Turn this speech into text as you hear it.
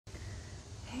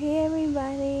Hey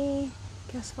everybody!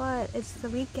 Guess what? It's the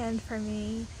weekend for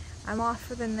me. I'm off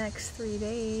for the next 3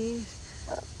 days.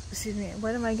 Excuse me,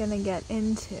 what am I gonna get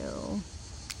into?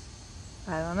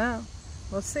 I don't know.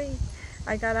 We'll see.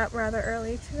 I got up rather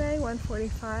early today,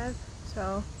 1:45,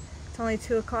 so it's only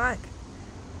 2 o'clock.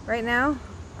 Right now,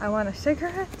 I want a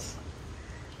cigarette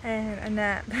and a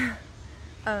nap.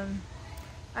 I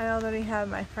already have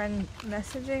my friend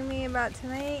messaging me about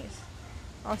tonight.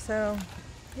 Also,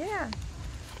 yeah.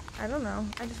 I don't know.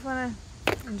 I just want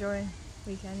to enjoy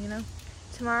weekend, you know?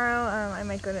 Tomorrow, I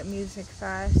might go to Music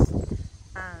Fest,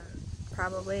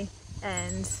 probably.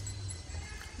 And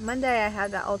Monday, I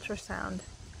had that ultrasound.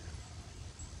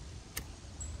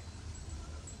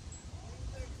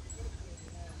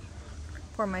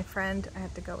 For my friend, I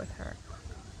have to go with her.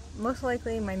 Most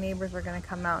likely, my neighbors are going to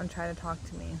come out and try to talk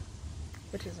to me,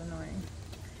 which is annoying.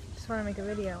 Just want to make a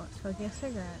video smoking a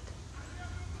cigarette.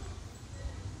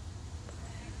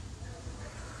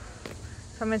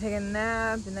 So I'm gonna take a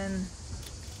nap and then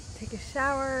take a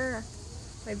shower.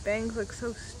 My bangs look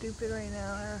so stupid right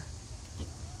now.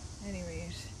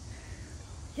 Anyways,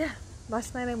 yeah.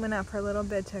 Last night I went out for a little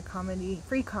bit to a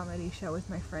free comedy show with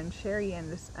my friend Sherry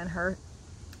and this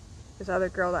other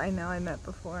girl that I know I met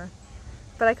before.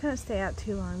 But I couldn't stay out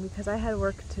too long because I had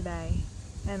work today,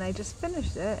 and I just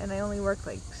finished it, and I only worked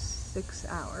like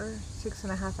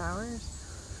 6.5 hours.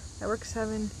 I worked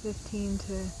 7:15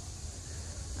 to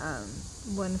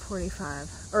 1:45,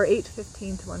 or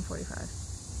 8:15 to 1:45.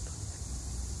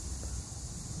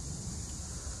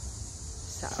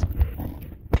 So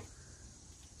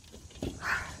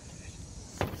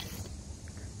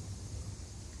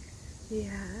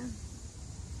yeah.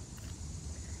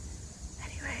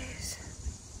 Anyways,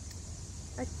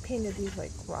 I painted these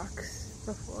like rocks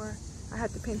before. I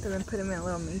had to paint them and put them in a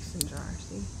little mason jar,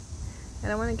 see?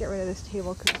 And I want to get rid of this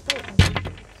table because it's very ugly.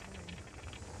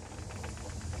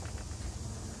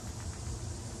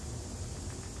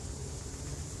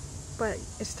 But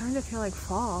it's starting to feel like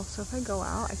fall, so if I go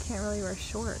out, I can't really wear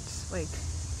shorts. Like,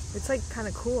 it's like kind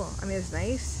of cool. I mean, it's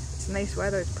nice. It's nice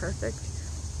weather. It's perfect.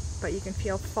 But you can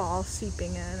feel fall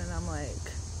seeping in, and I'm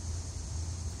like,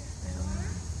 I don't know.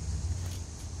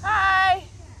 Hi!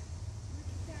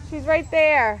 She's right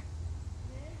there.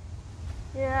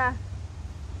 Yeah.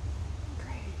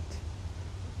 Great.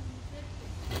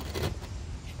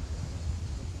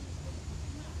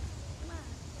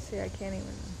 See, I can't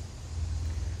even.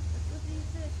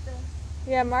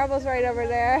 Yeah, Marble's right over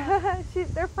there.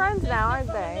 They're friends now,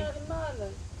 aren't they?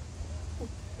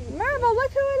 Marble,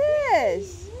 look who it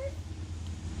is!